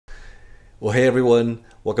Well, hey everyone,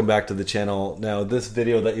 welcome back to the channel. Now this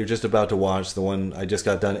video that you're just about to watch, the one I just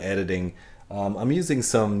got done editing, I'm using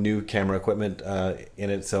some new camera equipment in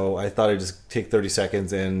it, so I thought I'd just take 30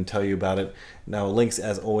 seconds and tell you about it. Now links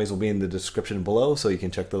as always will be in the description below, so you can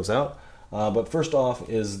check those out. But first off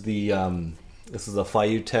is the this is a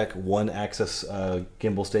Fiutech one-axis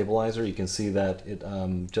gimbal stabilizer. You can see that it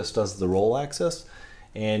just does the roll axis.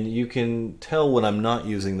 And you can tell when I'm not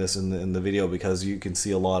using this in the video because you can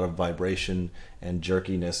see a lot of vibration and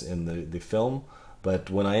jerkiness in the film. But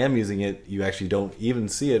when I am using it, you actually don't even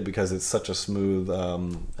see it because it's such a smooth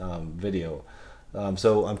video.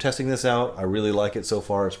 So I'm testing this out. I really like it so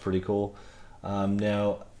far. It's pretty cool.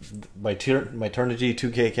 Now, my Turnigy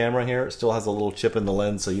 2K camera here still has a little chip in the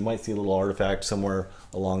lens, so you might see a little artifact somewhere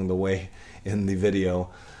along the way in the video.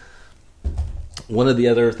 One of the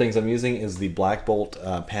other things I'm using is the Black Bolt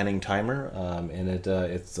panning timer, and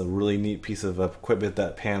it's a really neat piece of equipment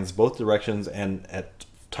that pans both directions and at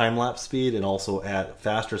time-lapse speed and also at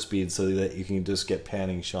faster speed, so that you can just get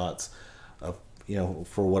panning shots of,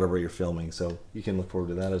 for whatever you're filming. So you can look forward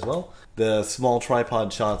to that as well. The small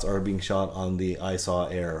tripod shots are being shot on the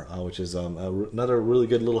iSaw Air, which is another really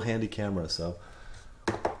good little handy camera. So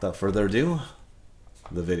without further ado,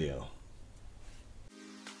 the video.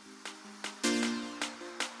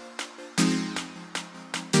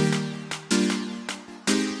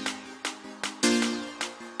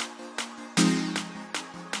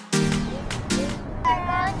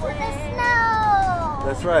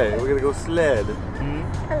 That's right, we're gonna go sled.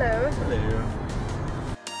 Hello. Hello.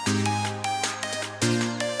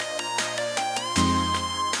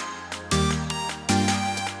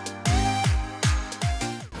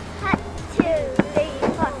 Hot, 2, 3,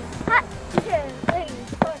 4. Hot, 2, 3,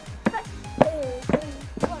 4. Hot, 2, 3,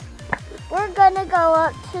 4. We're gonna go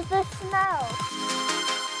up to the snow.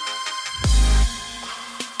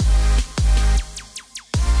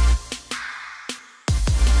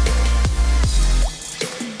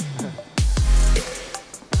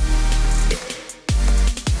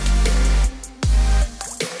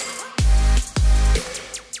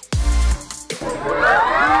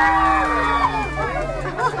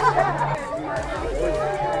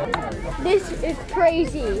 This is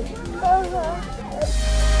crazy.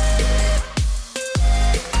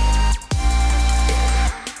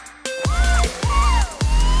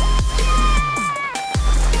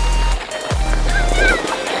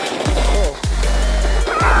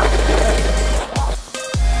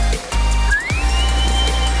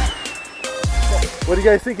 What do you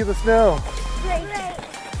guys think of the snow? Great.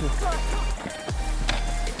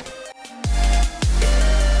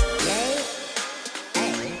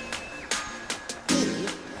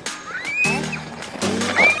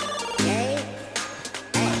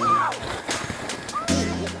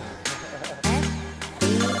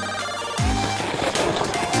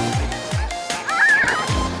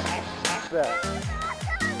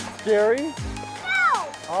 Scary? No!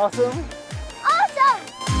 Awesome? Awesome!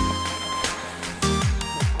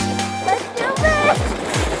 Let's do this!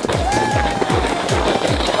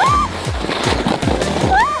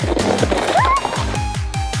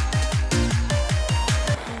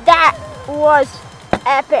 That was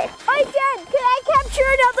epic. I did! Can I capture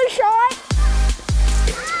another shot?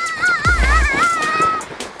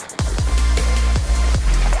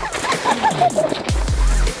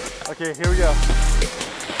 Okay, here we go.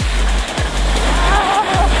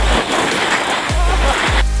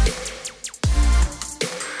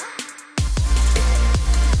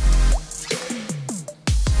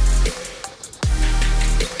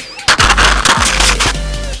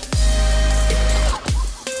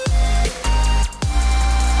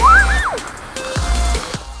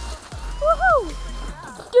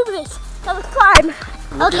 Do this. Let's climb.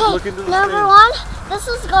 Okay, number one, this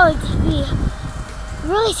is going to be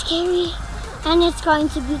really scary, and it's going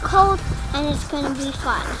to be cold, and it's going to be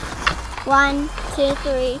fun. 1, 2,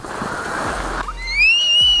 3.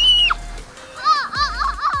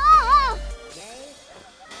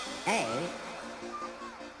 A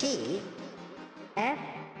T F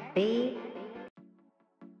B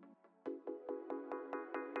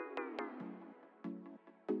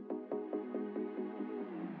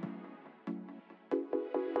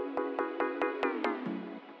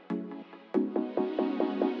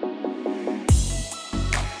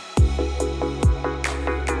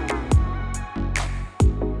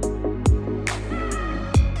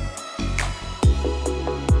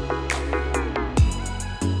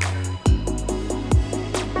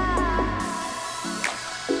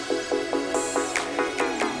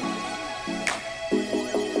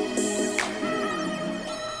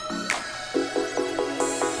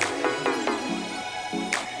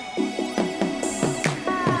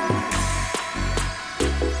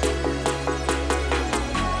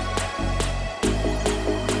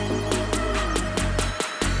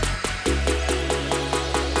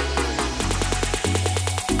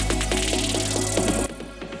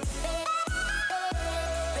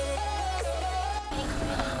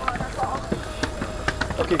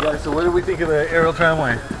guys, so what do we think of the aerial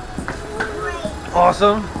tramway?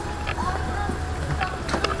 Awesome.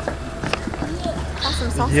 Awesome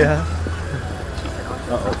sauce. Yeah.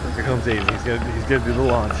 Uh-oh, here comes Aiden. He's gonna do the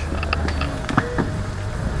launch.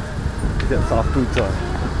 He's got soft boots on.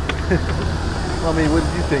 Mommy, what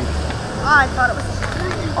did you think? Oh, I thought it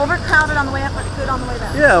was overcrowded on the way up, but good on the way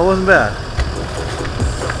back. Yeah, it wasn't bad.